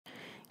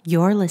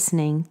You're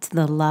listening to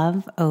the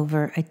Love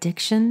Over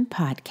Addiction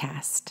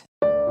podcast.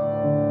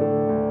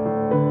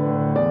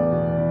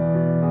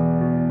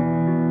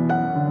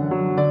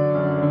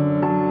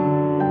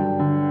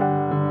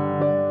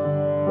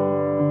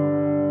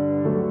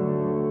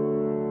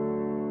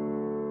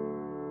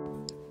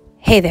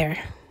 Hey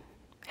there.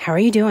 How are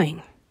you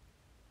doing?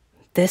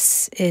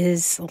 This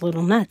is a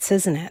little nuts,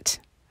 isn't it?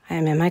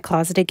 I'm in my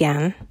closet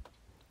again.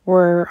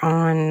 We're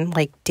on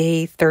like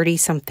day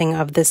 30-something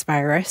of this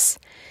virus.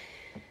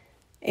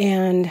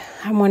 And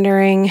I'm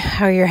wondering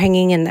how you're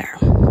hanging in there.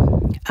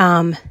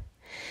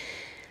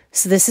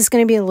 So this is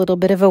going to be a little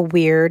bit of a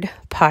weird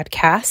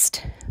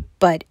podcast,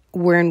 but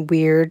we're in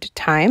weird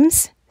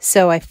times,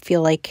 so I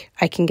feel like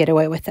I can get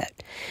away with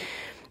it.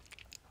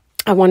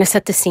 I want to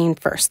set the scene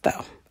first,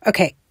 though.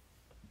 Okay,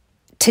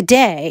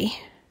 today,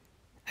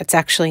 it's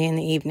actually in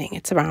the evening.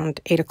 It's around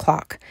 8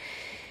 o'clock.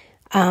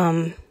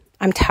 I'm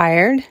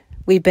tired.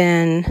 We've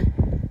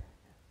been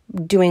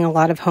doing a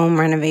lot of home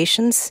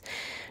renovations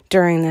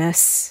during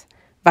this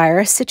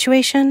virus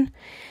situation.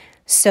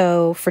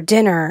 So for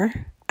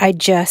dinner, I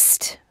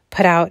just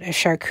put out a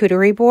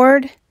charcuterie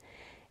board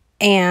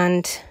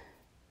and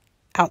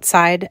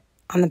outside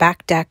on the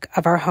back deck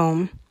of our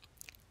home,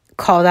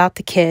 called out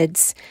the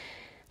kids,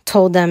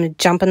 told them to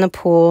jump in the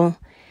pool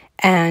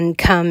and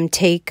come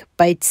take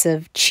bites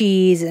of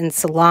cheese and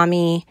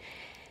salami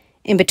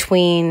in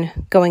between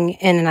going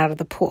in and out of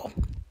the pool.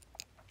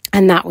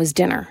 And that was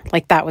dinner.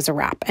 Like, that was a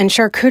wrap. And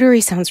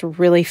charcuterie sounds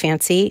really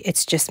fancy.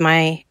 It's just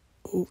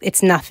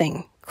it's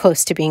nothing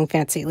close to being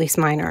fancy. At least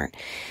mine aren't.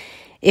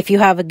 If you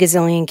have a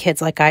gazillion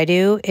kids like I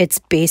do, it's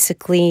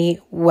basically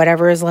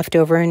whatever is left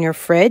over in your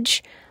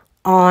fridge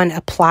on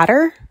a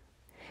platter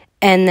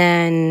and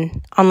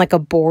then on like a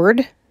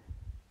board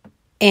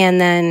and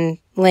then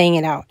laying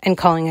it out and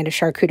calling it a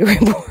charcuterie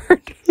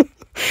board.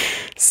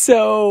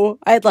 So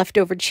I had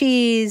leftover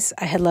cheese,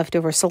 I had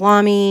leftover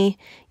salami.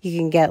 You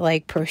can get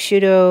like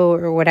prosciutto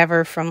or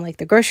whatever from like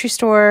the grocery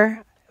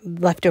store,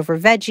 leftover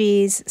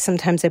veggies.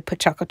 Sometimes I put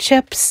chocolate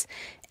chips,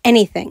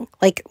 anything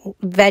like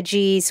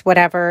veggies,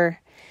 whatever.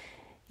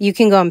 You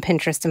can go on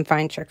Pinterest and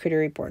find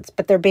charcuterie boards,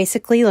 but they're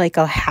basically like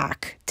a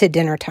hack to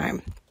dinner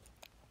time.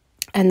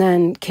 And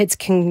then kids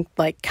can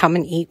like come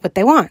and eat what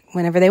they want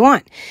whenever they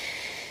want.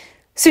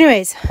 So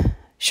anyways,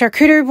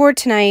 charcuterie board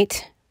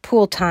tonight,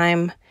 pool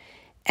time.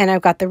 And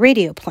I've got the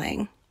radio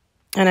playing,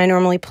 and I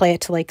normally play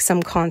it to like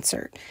some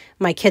concert.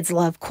 My kids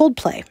love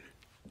Coldplay.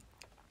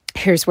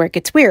 Here's where it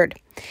gets weird.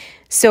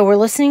 So we're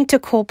listening to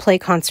Coldplay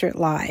concert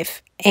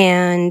live,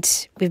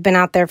 and we've been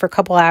out there for a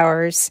couple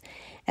hours,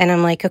 and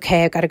I'm like,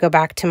 okay, I've got to go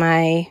back to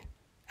my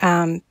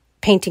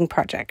painting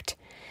project.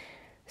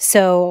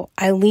 So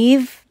I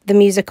leave the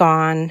music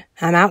on.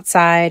 I'm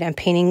outside. I'm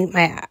painting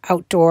my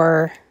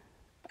outdoor.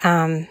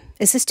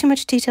 Is this too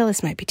much detail?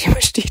 This might be too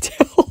much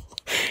detail.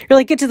 You're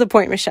like, get to the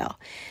point, Michelle.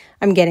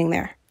 I'm getting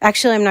there.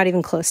 Actually, I'm not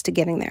even close to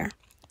getting there.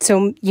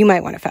 So you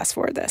might want to fast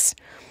forward this.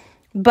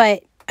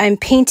 But I'm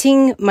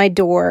painting my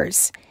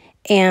doors,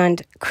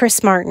 and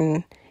Chris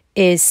Martin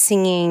is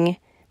singing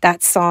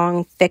that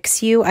song,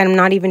 Fix You. I'm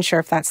not even sure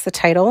if that's the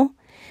title.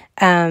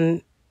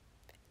 And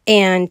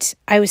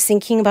I was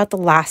thinking about the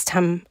last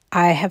time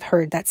I have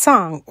heard that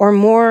song, or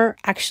more,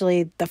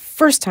 actually, the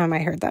first time I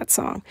heard that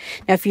song.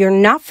 Now, if you're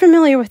not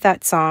familiar with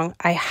that song,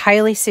 I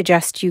highly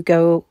suggest you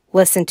go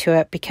listen to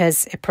it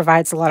because it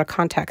provides a lot of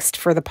context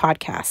for the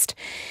podcast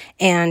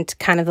and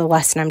kind of the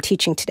lesson I'm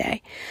teaching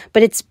today.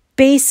 But it's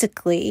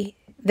basically,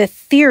 the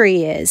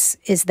theory is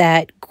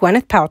that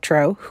Gwyneth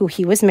Paltrow, who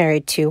he was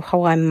married to,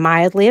 who I'm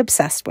mildly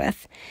obsessed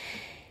with,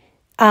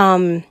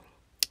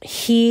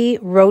 he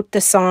wrote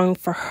the song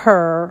for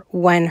her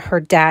when her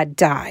dad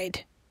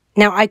died.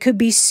 Now, I could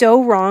be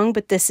so wrong,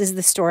 but this is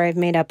the story I've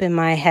made up in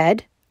my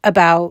head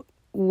about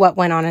what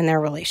went on in their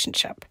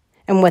relationship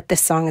and what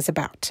this song is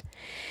about.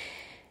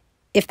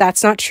 If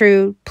that's not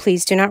true,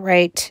 please do not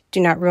write. Do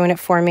not ruin it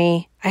for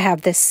me. I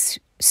have this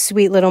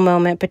sweet little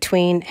moment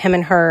between him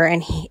and her,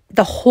 and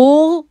the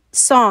whole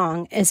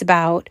song is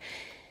about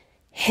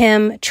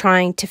him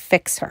trying to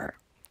fix her.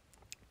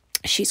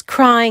 She's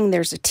crying.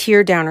 There's a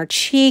tear down her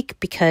cheek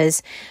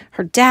because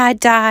her dad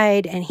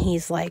died, and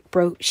he's like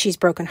she's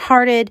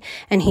brokenhearted,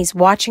 and he's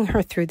watching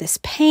her through this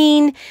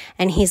pain,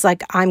 and he's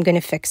like, I'm going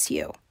to fix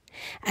you.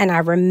 And I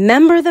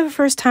remember the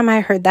first time I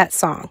heard that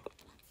song.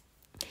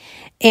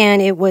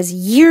 And it was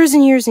years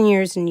and years and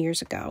years and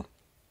years ago.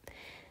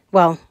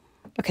 Well,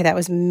 okay, that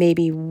was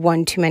maybe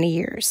one too many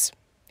years.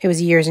 It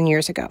was years and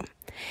years ago.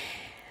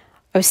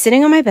 I was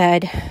sitting on my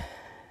bed.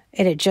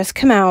 It had just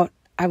come out.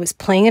 I was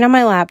playing it on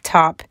my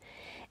laptop.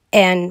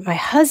 And my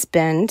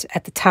husband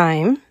at the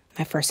time,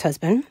 my first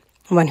husband,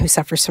 one who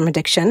suffers from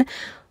addiction,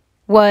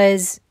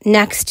 was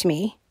next to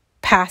me,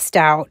 passed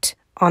out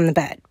on the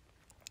bed.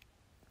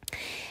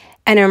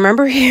 And I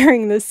remember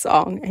hearing this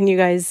song, and you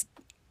guys,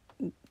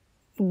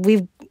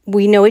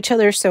 we know each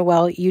other so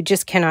well, you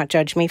just cannot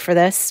judge me for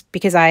this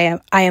because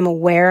I am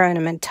aware and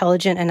I'm an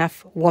intelligent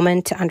enough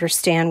woman to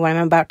understand what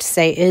I'm about to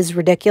say is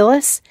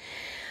ridiculous.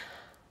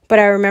 But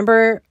I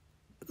remember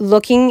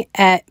looking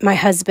at my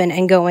husband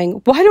and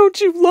going, why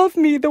don't you love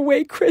me the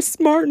way Chris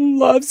Martin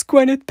loves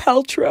Gwyneth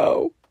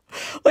Paltrow?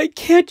 Like,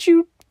 can't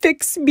you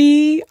fix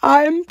me?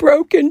 I'm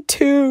broken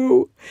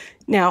too.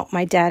 Now,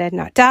 my dad had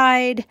not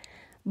died,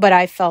 but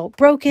I felt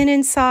broken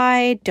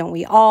inside. Don't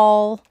we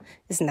all?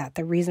 Isn't that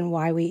the reason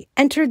why we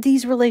entered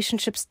these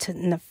relationships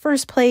in the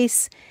first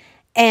place?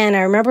 And I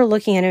remember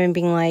looking at him and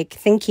being like,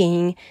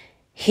 thinking,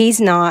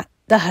 he's not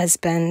the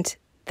husband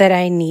that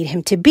I need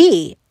him to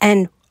be.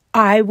 And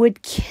I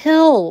would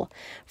kill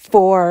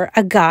for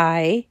a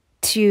guy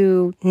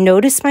to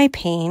notice my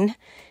pain,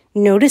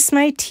 notice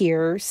my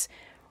tears,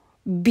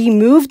 be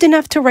moved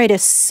enough to write a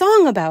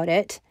song about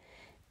it,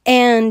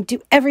 and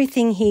do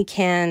everything he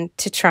can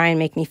to try and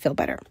make me feel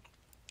better.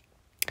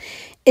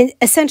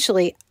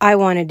 Essentially, I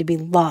wanted to be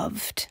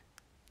loved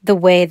the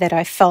way that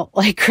I felt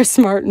like Chris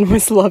Martin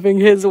was loving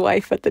his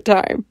wife at the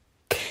time.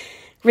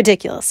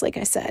 Ridiculous, like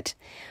I said.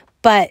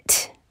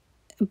 But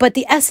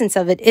the essence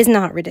of it is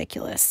not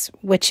ridiculous,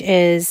 which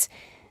is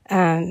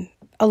a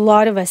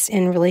lot of us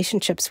in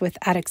relationships with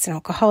addicts and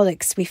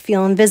alcoholics, we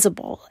feel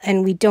invisible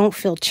and we don't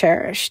feel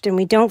cherished and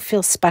we don't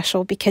feel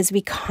special because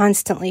we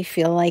constantly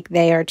feel like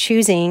they are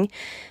choosing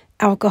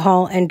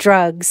alcohol and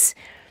drugs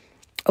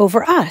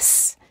over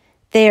us.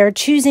 They are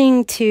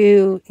choosing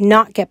to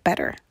not get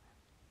better.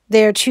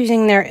 They are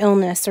choosing their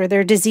illness or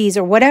their disease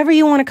or whatever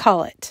you want to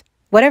call it,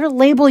 whatever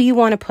label you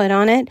want to put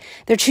on it.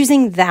 They're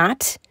choosing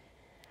that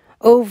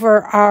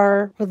over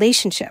our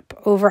relationship,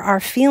 over our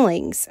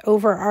feelings,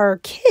 over our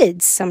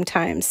kids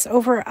sometimes,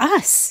 over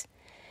us.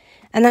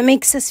 And that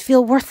makes us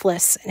feel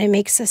worthless. And it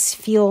makes us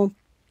feel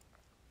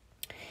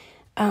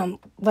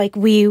like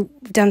we've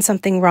done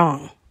something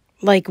wrong,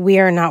 like we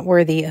are not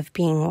worthy of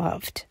being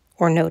loved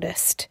or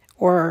noticed,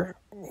 or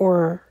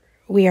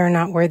we are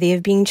not worthy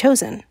of being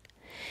chosen.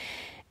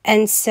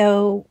 And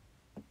so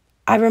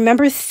I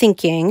remember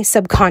thinking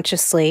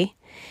subconsciously,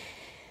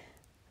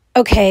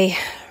 okay,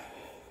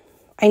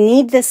 I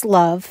need this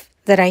love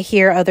that I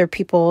hear other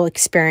people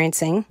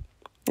experiencing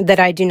that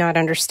I do not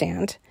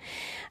understand,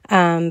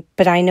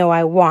 but I know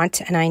I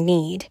want and I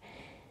need.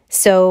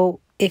 So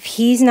if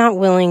he's not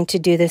willing to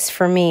do this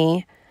for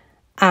me,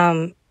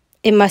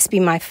 it must be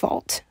my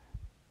fault.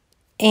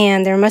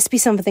 And there must be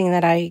something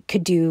that I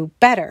could do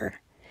better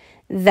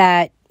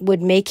that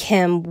would make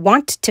him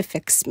want to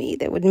fix me,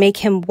 that would make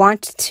him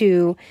want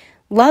to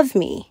love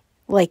me,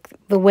 like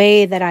the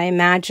way that I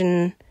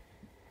imagine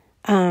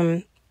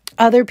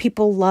other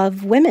people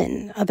love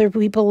women, other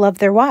people love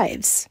their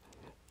wives.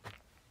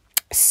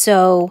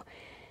 So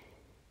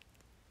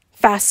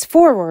fast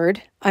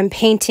forward, I'm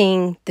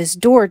painting this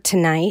door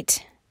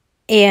tonight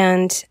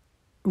and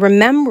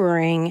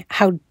remembering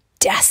how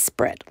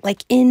desperate,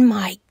 like in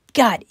my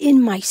gut,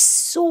 in my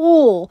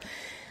soul,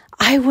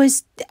 it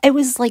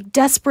was like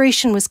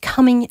desperation was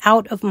coming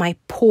out of my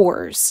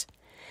pores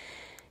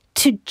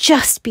to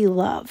just be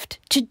loved,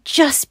 to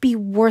just be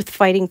worth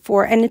fighting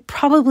for. And it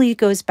probably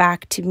goes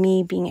back to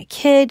me being a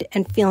kid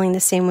and feeling the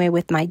same way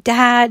with my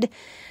dad.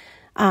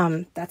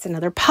 That's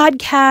another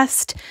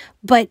podcast.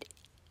 But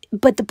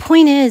the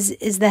point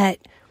is that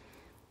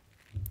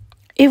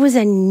it was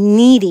a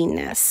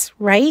neediness,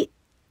 right?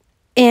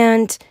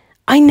 And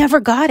I never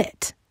got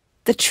it.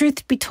 The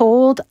truth be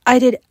told, I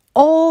did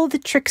all the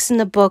tricks in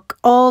the book,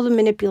 all the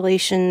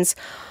manipulations.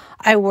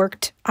 I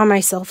worked on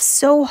myself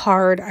so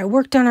hard. I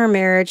worked on our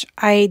marriage.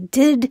 I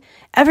did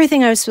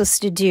everything I was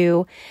supposed to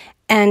do.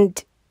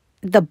 And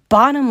the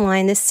bottom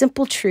line, the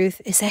simple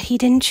truth is that he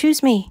didn't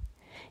choose me.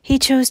 He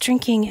chose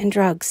drinking and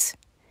drugs.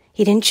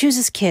 He didn't choose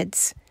his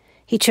kids.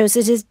 He chose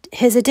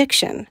his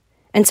addiction.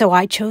 And so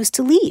I chose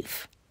to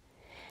leave.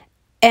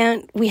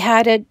 And we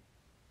had a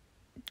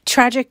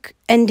tragic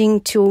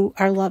ending to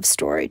our love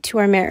story, to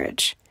our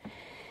marriage.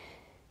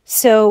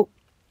 So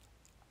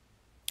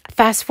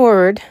fast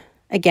forward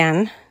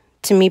again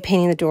to me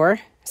painting the door.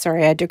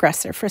 Sorry, I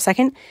digressed there for a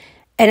second.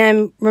 And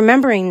I'm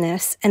remembering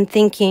this and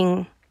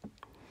thinking,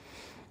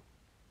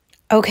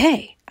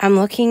 okay, I'm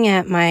looking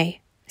at my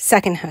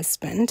second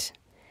husband,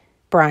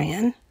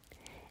 Brian,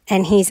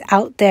 and he's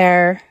out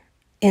there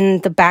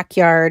in the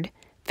backyard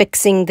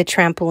fixing the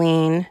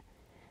trampoline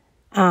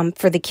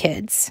for the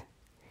kids.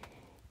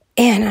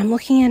 And I'm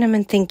looking at him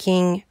and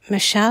thinking,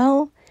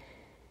 Michelle,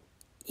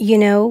 you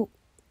know,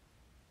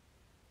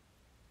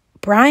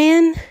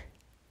 Brian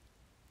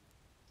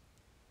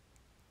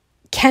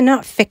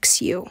cannot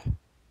fix you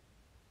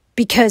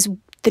because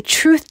the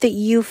truth that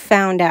you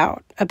found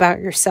out about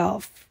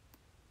yourself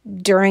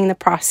during the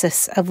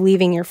process of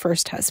leaving your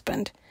first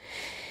husband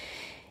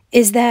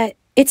is that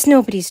it's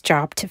nobody's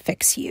job to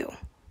fix you.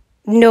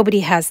 Nobody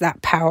has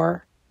that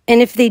power.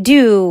 And if they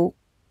do,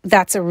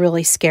 that's a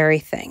really scary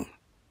thing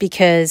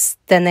because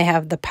then they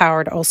have the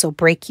power to also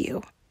break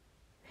you.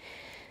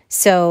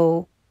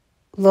 So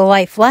the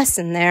life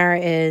lesson there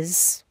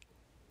is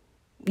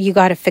you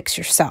got to fix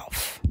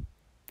yourself.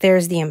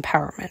 There's the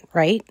empowerment,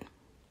 right?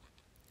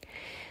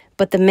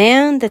 But the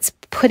man that's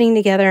putting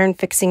together and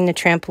fixing the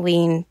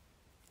trampoline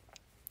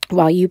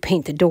while you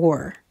paint the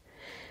door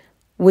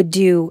would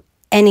do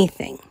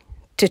anything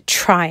to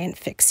try and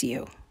fix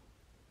you.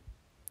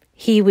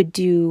 He would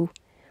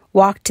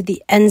walk to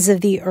the ends of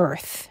the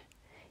earth.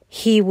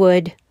 He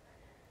would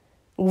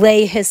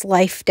lay his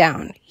life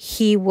down.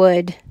 He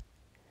would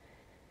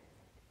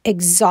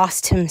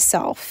exhaust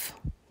himself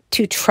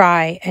to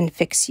try and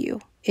fix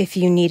you if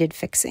you needed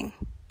fixing.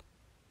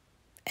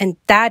 And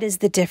that is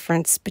the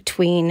difference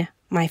between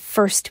my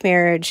first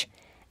marriage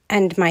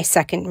and my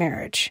second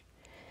marriage.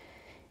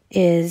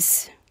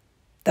 Is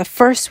the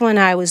first one,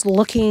 I was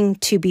looking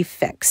to be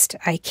fixed.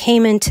 I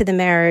came into the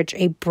marriage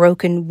a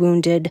broken,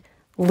 wounded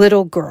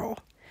little girl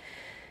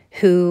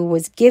who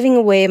was giving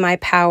away my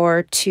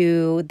power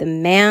to the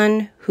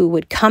man who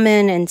would come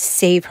in and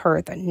save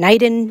her, the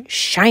knight in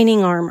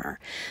shining armor,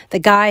 the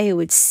guy who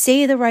would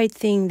say the right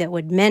thing that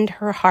would mend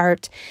her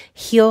heart,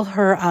 heal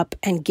her up,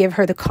 and give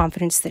her the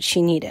confidence that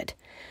she needed,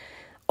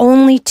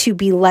 only to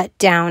be let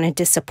down and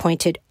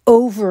disappointed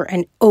over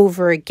and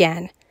over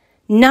again.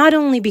 Not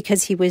only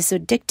because he was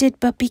addicted,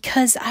 but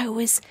because I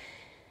was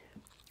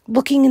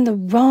looking in the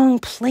wrong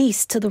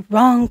place to the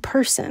wrong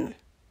person.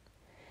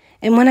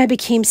 And when I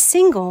became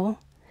single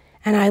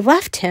and I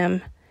left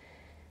him,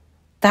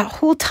 that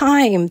whole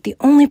time, the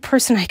only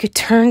person I could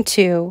turn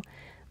to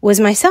was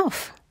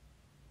myself.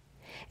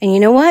 And you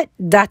know what?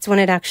 That's when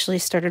it actually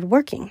started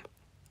working.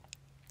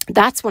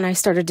 That's when I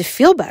started to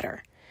feel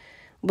better,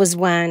 was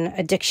when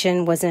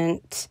addiction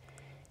wasn't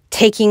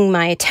taking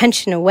my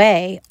attention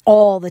away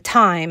all the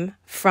time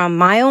from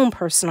my own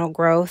personal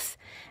growth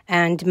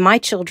and my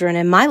children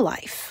and my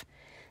life.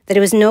 That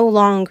it was no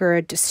longer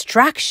a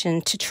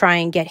distraction to try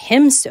and get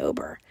him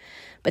sober.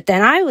 But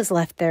then I was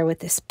left there with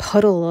this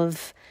puddle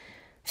of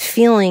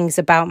feelings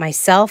about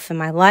myself and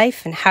my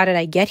life and how did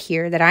I get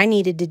here that I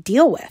needed to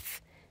deal with.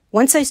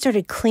 Once I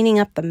started cleaning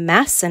up the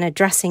mess and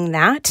addressing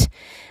that,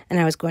 and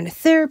I was going to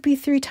therapy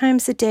 3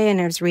 times a day and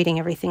I was reading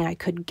everything I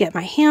could get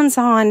my hands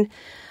on,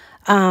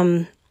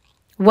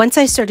 once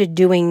I started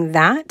doing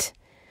that,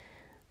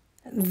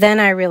 then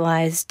I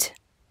realized,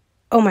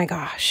 oh my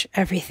gosh,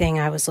 everything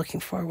I was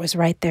looking for was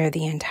right there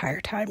the entire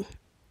time.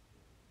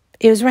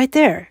 It was right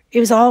there. It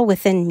was all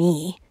within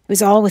me. It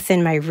was all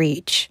within my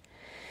reach.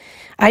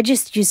 I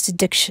just used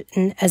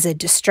addiction as a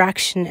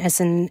distraction, as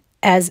an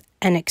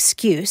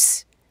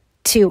excuse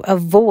to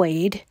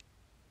avoid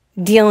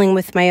dealing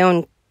with my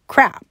own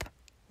crap,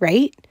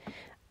 right?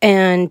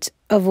 And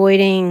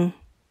avoiding,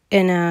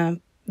 in a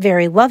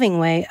very loving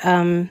way,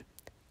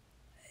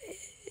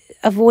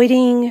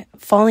 avoiding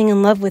falling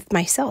in love with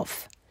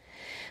myself,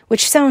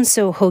 which sounds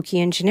so hokey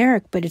and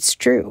generic, but it's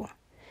true.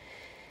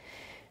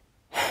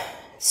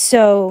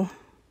 So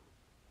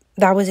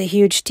that was a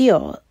huge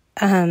deal.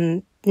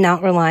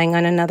 Not relying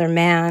on another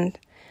man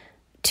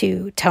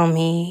to tell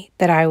me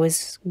that I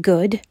was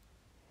good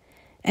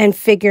and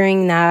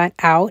figuring that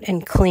out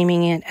and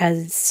claiming it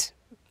as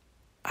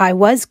I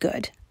was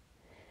good.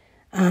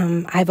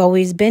 I've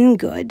always been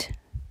good.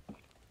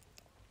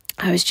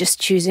 I was just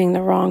choosing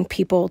the wrong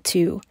people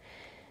to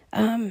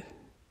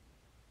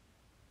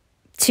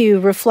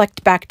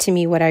reflect back to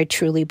me what I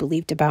truly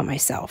believed about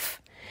myself,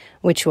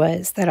 which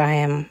was that I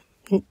am,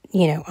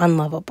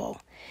 unlovable.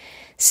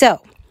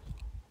 So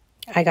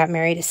I got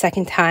married a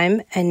second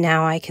time, and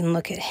now I can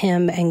look at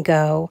him and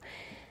go,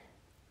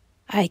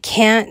 he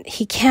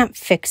can't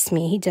fix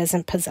me. He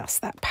doesn't possess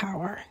that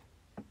power.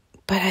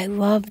 But I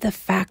love the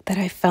fact that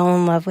I fell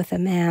in love with a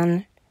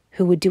man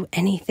who would do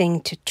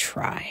anything to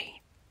try.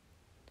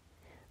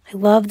 I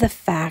love the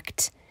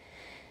fact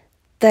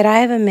that I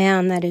have a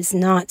man that is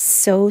not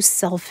so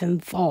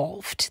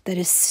self-involved, that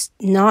is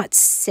not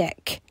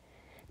sick,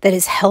 that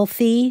is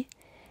healthy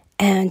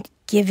and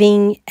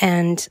giving.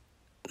 And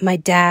my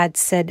dad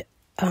said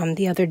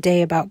the other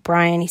day about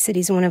Brian, he said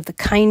he's one of the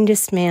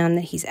kindest men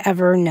that he's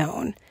ever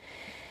known.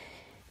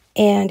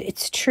 And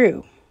it's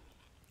true.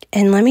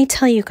 And let me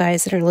tell you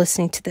guys that are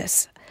listening to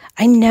this,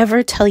 I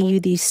never tell you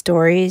these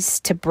stories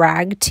to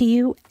brag to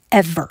you,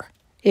 ever.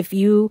 If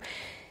you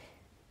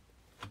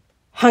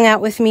hung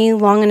out with me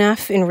long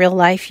enough in real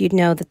life, you'd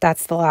know that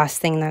that's the last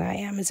thing that I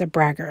am, is a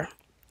bragger.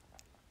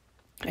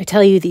 I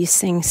tell you these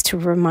things to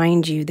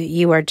remind you that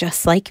you are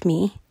just like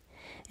me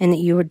and that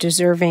you are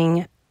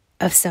deserving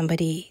of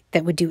somebody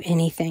that would do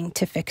anything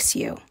to fix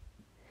you.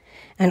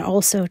 And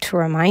also to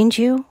remind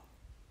you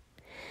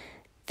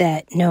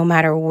that no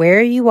matter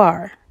where you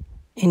are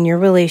in your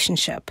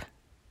relationship,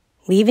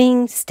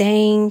 leaving,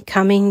 staying,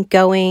 coming,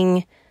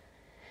 going,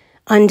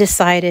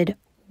 undecided,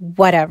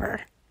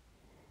 whatever,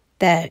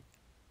 that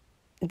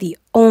the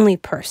only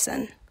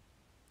person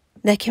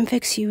that can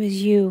fix you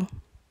is you.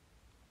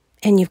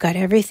 And you've got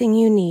everything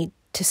you need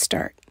to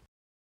start.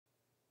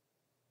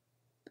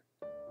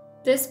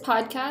 This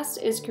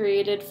podcast is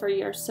created for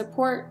your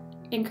support,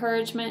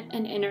 encouragement,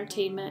 and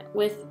entertainment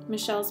with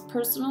Michelle's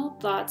personal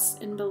thoughts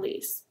and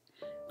beliefs.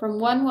 From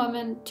one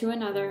woman to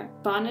another,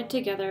 bonded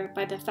together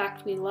by the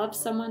fact we love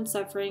someone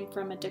suffering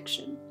from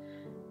addiction.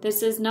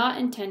 This is not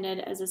intended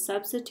as a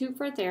substitute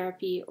for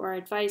therapy or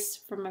advice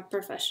from a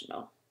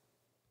professional.